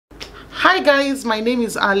Hi guys, my name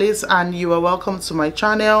is Alice and you are welcome to my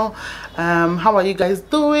channel. How are you guys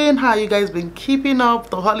doing? How you guys been keeping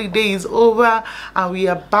up? The holiday is over and we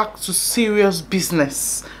are back to serious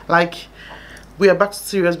business. We are back to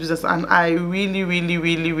serious business, and I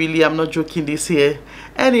really am not joking this here.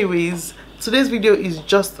 Anyways, today's video is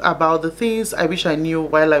just about the things I wish I knew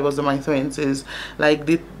while I was in my 20s, like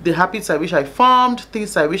the habits I wish I formed,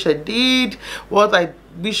 things I wish I did, what I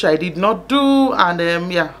wish I did not do,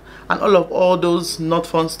 and yeah, and all those not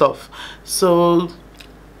fun stuff. So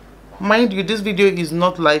mind you, this video is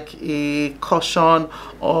not like a caution,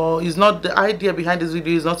 or is not, the idea behind this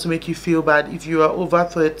video is not to make you feel bad if you are over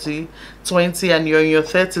 30, 20 and you're in your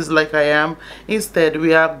 30s like I am. Instead,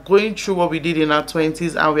 we are going through what we did in our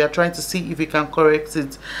 20s and we are trying to see if we can correct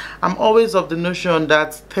it. I'm always of the notion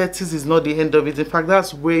that 30s is not the end of it. In fact,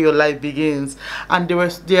 that's where your life begins, and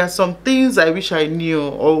there are some things I wish I knew,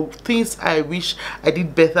 or things I wish I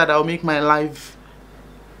did better that will make my life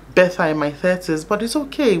better in my 30s. But it's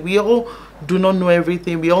okay, we all do not know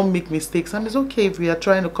everything, we all make mistakes, and it's okay if we are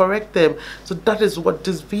trying to correct them. So that is what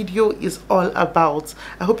this video is all about.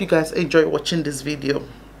 I hope you guys enjoy watching this video.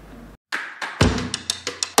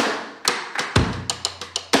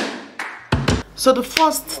 So the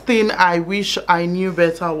first thing I wish I knew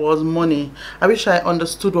better was money. I wish I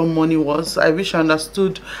understood what money was. I wish I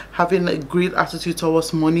understood having a great attitude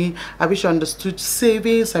towards money. I wish I understood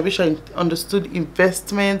savings. I wish I understood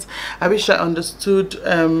investment. I wish I understood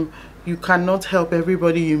you cannot help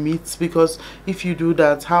everybody you meet, because if you do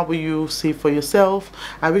that, how will you save for yourself?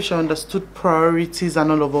 I wish I understood priorities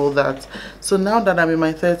and all that. So now that I'm in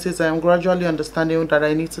my 30s, I am gradually understanding that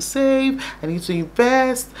I need to save, I need to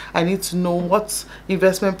invest, I need to know what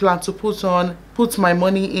investment plan to put my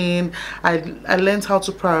money in. I learned how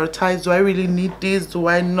to prioritize. Do I really need this? Do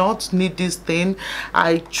I not need this thing?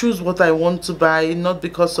 I choose what I want to buy, not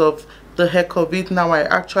because of the heck of it. Now I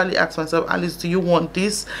actually ask myself, Alice, do you want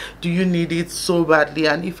this? Do you need it so badly?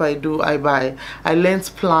 And if I do, I buy. I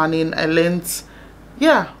learned planning. I learned,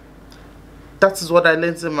 yeah, that is what I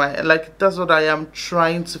learned in my, that's what I am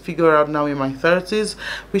trying to figure out now in my 30s,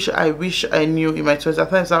 which I wish I knew in my 20s.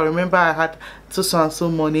 At times I remember I had so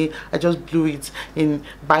money, I just blew it in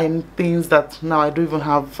buying things that now I don't even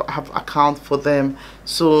have account for them.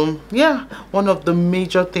 So yeah, one of the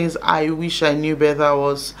major things I wish I knew better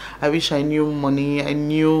was, I wish I knew money. I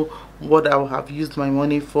knew what I would have used my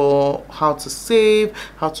money for, how to save,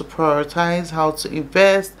 how to prioritize, how to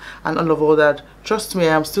invest, and all that. Trust me,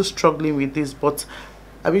 I am still struggling with this, but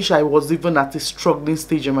I wish I was even at a struggling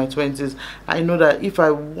stage in my 20s. I know that if I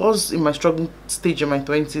was in my struggling stage in my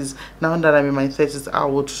 20s, now that I'm in my 30s, I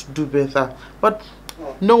would do better. But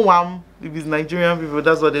no one, if it's Nigerian people,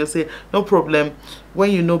 that's what they'll say, no problem. When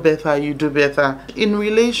you know better, you do better. In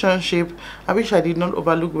relationship, I wish I did not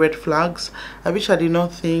overlook red flags. I wish I did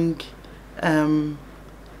not think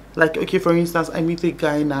like, okay, for instance, I meet a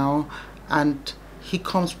guy now and he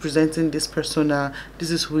comes presenting this persona,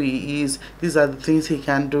 this is who he is, these are the things he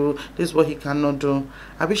can do, this is what he cannot do.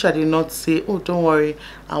 I wish I did not say, oh, don't worry,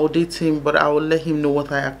 I will date him, but I will let him know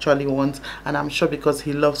what I actually want, and I'm sure because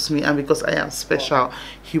he loves me and because I am special,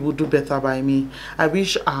 he will do better by me. I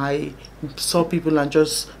wish I saw people and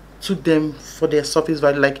just took them for their surface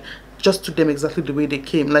value, like just took them exactly the way they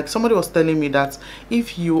came. Like somebody was telling me that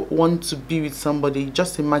if you want to be with somebody,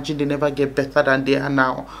 just imagine they never get better than they are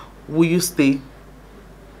now. Will you stay?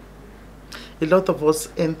 A lot of us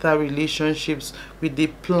enter relationships with the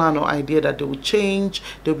plan or idea that they will change,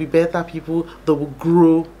 they'll be better people, they will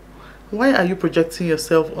grow. Why are you projecting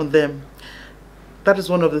yourself on them? That is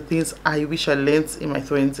one of the things I wish I learned in my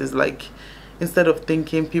 20s. Like, instead of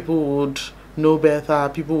thinking people would know better,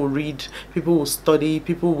 people will read, people will study,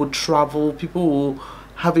 people will travel, people will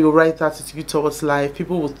have a right attitude towards life,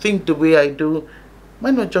 people will think the way I do,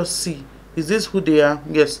 why not just see? Is this who they are?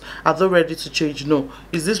 Yes. Are they ready to change? No.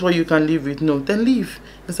 Is this what you can live with? No. Then leave,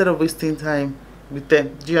 instead of wasting time with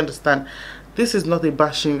them. Do you understand? This is not a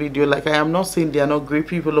bashing video. Like, I am not saying they are not great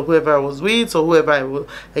people, or whoever I was with, or whoever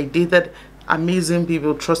I dated. Amazing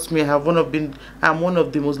people. Trust me, I'm one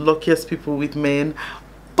of the most luckiest people with men.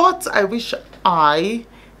 But I wish I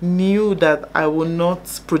knew that I will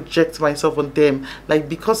not project myself on them. Like,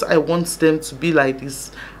 because I want them to be like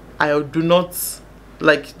this, I do not,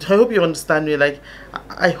 like, I hope you understand me. Like,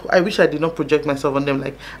 I wish I did not project myself on them.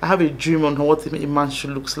 Like, I have a dream on what a man should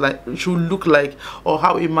look like, or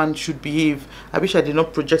how a man should behave. I wish I did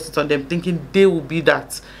not project it on them, thinking they will be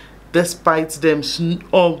that, despite them,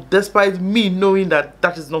 or despite me knowing that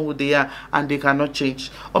that is not who they are and they cannot change.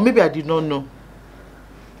 Or maybe I did not know.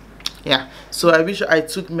 Yeah, so I wish I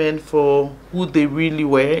took men for who they really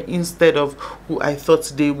were instead of who I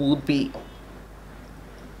thought they would be.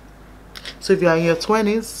 So if you are in your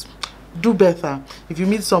 20s, do better. If you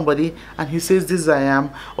meet somebody and he says this I am,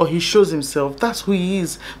 or he shows himself, that's who he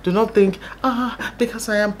is. Do not think, because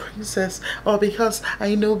I am princess, or because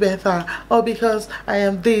I know better, or because I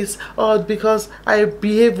am this, or because I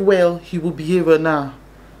behave well, he will behave well. Now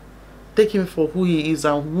take him for who he is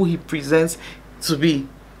and who he presents to be.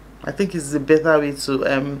 I think it's a better way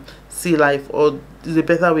to see life, or it's a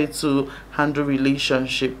better way to handle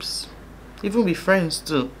relationships, even with friends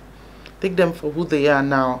too. Take them for who they are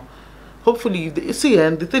now. Hopefully, see,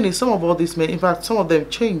 and the thing is, some of all these men, in fact, some of them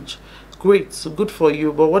change. Great, so good for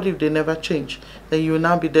you. But what if they never change? Then you will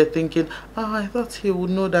now be there thinking, I thought he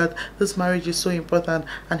would know that this marriage is so important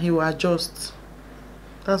and he will adjust.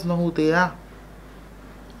 That's not who they are.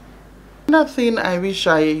 Another thing I wish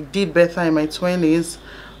I did better in my 20s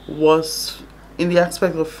was in the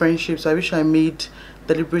aspect of friendships. I wish I made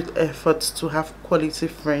deliberate efforts to have quality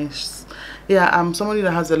friends. Yeah, I'm somebody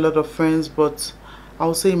that has a lot of friends, but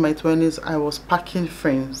I'll say in my 20s I was packing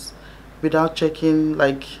friends without checking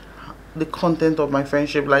like the content of my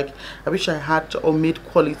friendship. Like, I wish I had or made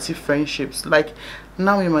quality friendships. Like,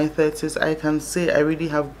 now in my 30s I can say I really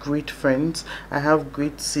have great friends. I have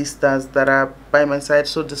great sisters that are by my side,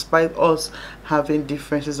 so despite us having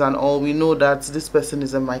differences and all, we know that this person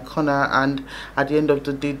is in my corner, and at the end of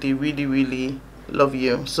the day they really love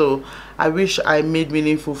you. So I wish I made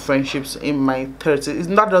meaningful friendships in my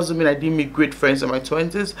 30s. That doesn't mean I didn't make great friends in my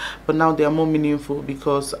 20s, but now they are more meaningful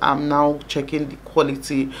because I'm now checking the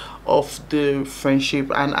quality of the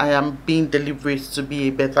friendship and I am being deliberate to be a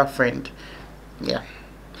better friend. Yeah,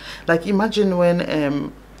 like imagine when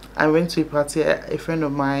I went to a party, a friend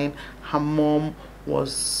of mine, her mom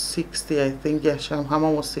was 60, I think. Yeah, her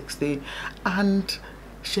mom was 60, and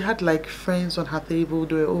she had like friends on her table.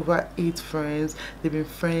 There were over 8 friends. They've been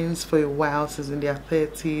friends for a while, since in their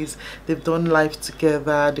 30s. They've done life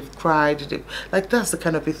together, they've cried, like, that's the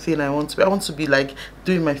kind of a thing I want to be. I want to be like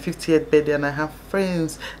doing my 50th birthday and I have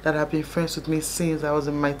friends that have been friends with me since I was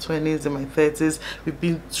in my 20s, in my 30s. We've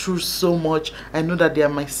been through so much. I know that they are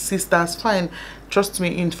my sisters. Fine, trust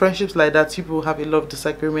me, in friendships like that people have a lot of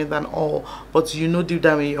disagreement and all, but you know deep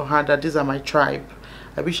down in your heart that these are my tribe.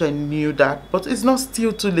 I wish I knew that, but it's not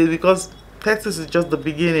still too late, because 30s is just the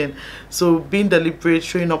beginning. So being deliberate,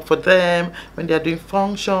 showing up for them when they are doing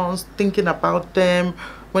functions, thinking about them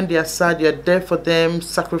when they are sad, you're there for them,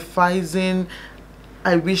 sacrificing.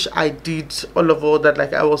 I wish I did all that.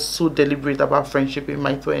 Like, I was so deliberate about friendship in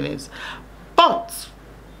my 20s, but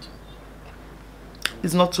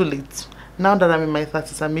it's not too late. Now that I'm in my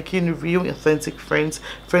 30s, I'm making real authentic friends,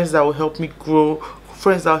 friends that will help me grow,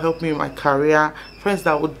 friends that will help me in my career, friends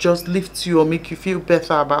that would just lift you or make you feel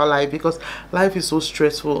better about life, because life is so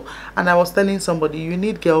stressful. And I was telling somebody, you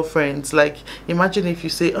need girlfriends. Like, imagine if you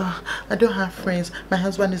say, I don't have friends, my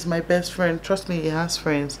husband is my best friend. Trust me, he has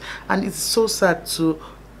friends. And it's so sad to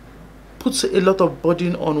put a lot of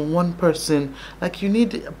burden on one person. Like, you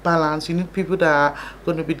need balance. You need people that are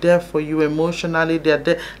going to be there for you emotionally. They're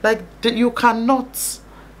there. Like, you cannot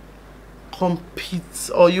compete,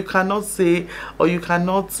 or you cannot say, or you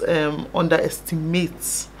cannot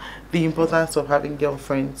underestimate the importance of having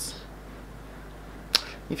girlfriends.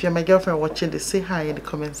 If you're my girlfriend watching this, say hi in the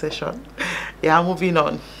comment section. Yeah, moving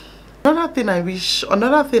on. Another thing I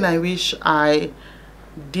wish I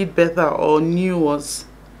did better or knew was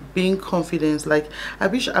being confident. Like, I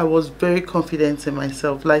wish I was very confident in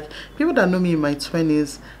myself. Like, people that know me in my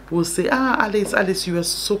 20s will say, Alice, you were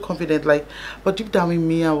so confident. Like, but deep down in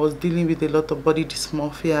me, I was dealing with a lot of body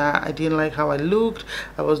dysmorphia. I didn't like how I looked.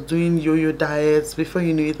 I was doing yo-yo diets. Before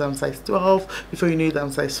you knew it, I'm size 12. Before you knew it,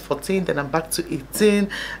 I'm size 14. Then I'm back to 18.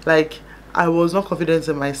 Like, I was not confident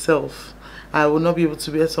in myself. I would not be able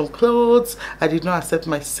to wear some clothes. I did not accept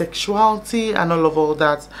my sexuality and all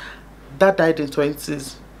that. That died in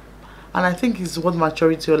 20s. And I think it's what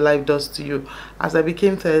maturity of life does to you. As I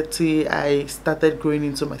became 30, I started growing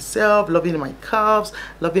into myself, loving my curves,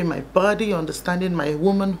 loving my body, understanding my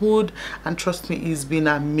womanhood. And trust me, it's been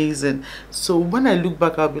amazing. So when I look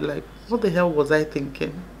back, I'll be like, what the hell was I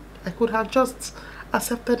thinking? I could have just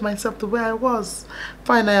accepted myself the way I was.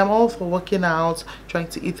 Fine, I am all for working out, trying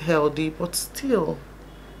to eat healthy, but still,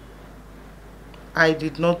 I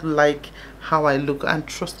did not like how I look. And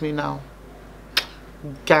trust me now,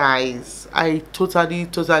 guys, I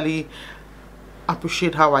totally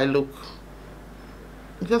appreciate how I look,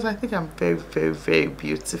 because I think I'm very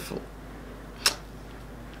beautiful.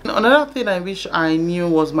 Another thing I wish I knew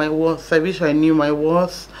was my worth. I wish I knew my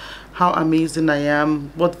worth. how amazing I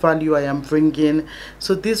am, what value I am bringing.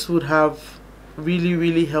 So this would have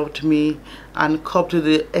really helped me and cope to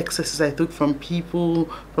the excesses I took from people,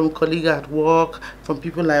 from colleagues at work, from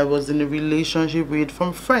people I was in a relationship with,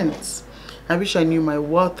 from friends. I wish I knew my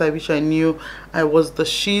worth. I wish I knew I was the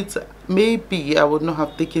shit. Maybe I would not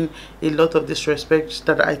have taken a lot of disrespect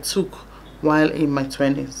that I took while in my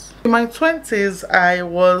 20s. In my 20s, I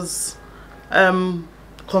was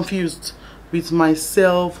confused with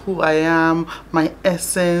myself, who I am, my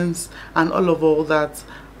essence, and all that.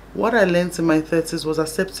 What I learned in my 30s was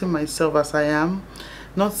accepting myself as I am,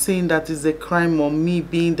 not seeing that it's a crime or me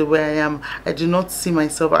being the way I am. I do not see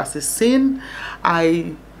myself as a sin.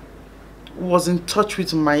 I was in touch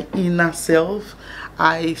with my inner self.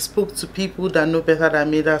 I spoke to people that know better than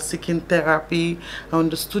me, that are seeking therapy. I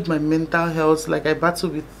understood my mental health. Like, I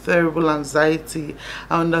battled with terrible anxiety.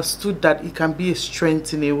 I understood that it can be a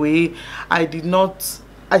strength in a way.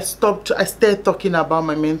 I started talking about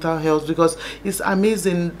my mental health, because it's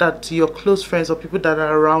amazing that your close friends or people that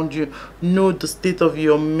are around you know the state of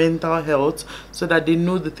your mental health, so that they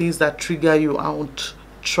know the things that trigger you and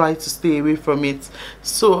try to stay away from it.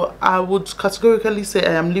 So I would categorically say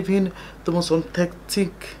I am living the most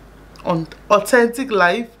authentic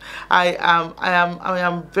life. I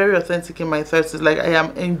am very authentic in my 30s. Like, I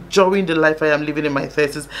am enjoying the life I am living in my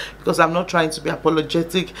 30s, because I'm not trying to be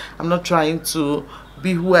apologetic. I'm not trying to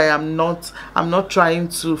be who I am not. I'm not trying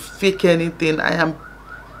to fake anything. I am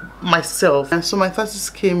myself. And so my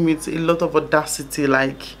 30s came with a lot of audacity.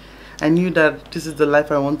 Like, I knew that this is the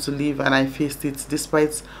life I want to live, and I faced it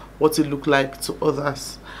despite what it looked like to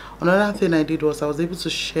others. Another thing I did was I was able to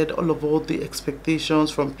shed all the expectations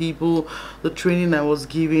from people, the training I was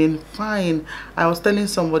giving. Fine. I was telling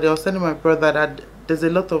my brother that there's a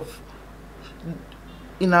lot of,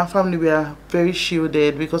 in our family we are very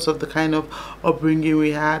shielded because of the kind of upbringing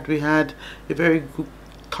we had. We had a very good,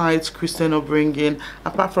 tight Christian upbringing.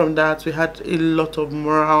 Apart from that, we had a lot of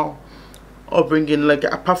moral upbringing, like,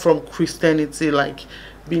 apart from Christianity, like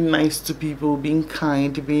being nice to people, being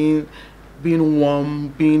kind, being warm,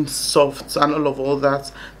 being soft, and all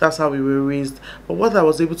that. That's how we were raised. But what I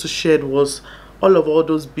was able to shed was all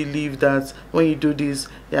those beliefs that when you do this,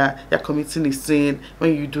 yeah, you're committing a sin.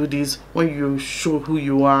 When you do this, when you show who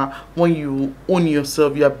you are, when you own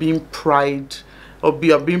yourself, you're being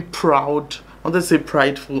you're being proud. I want to say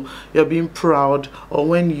prideful. You're being proud. Or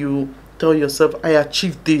when you tell yourself, I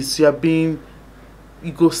achieved this, you're being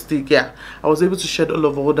egoistic. Yeah, I was able to shed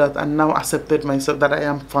all that, and now accepted myself, that I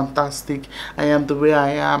am fantastic, I am the way I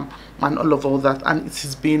am, and all that, and it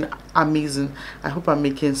has been amazing. I hope I'm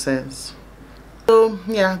making sense. So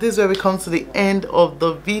yeah, this is where we come to the end of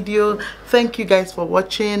the video. Thank you guys for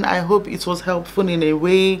watching. I hope it was helpful in a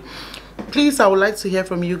way. Please, I would like to hear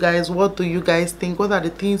from you guys. What do you guys think? What are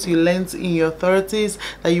the things you learned in your 30s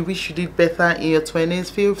that you wish you did better in your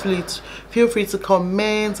 20s? Feel free to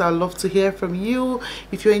comment. I'd love to hear from you.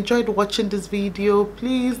 If you enjoyed watching this video,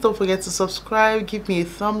 please don't forget to subscribe, give me a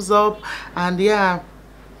thumbs up, and yeah,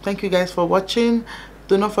 thank you guys for watching.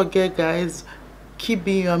 Do not forget, guys, keep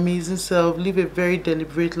being your amazing self, live a very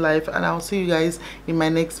deliberate life, and I'll see you guys in my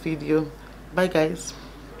next video. Bye guys.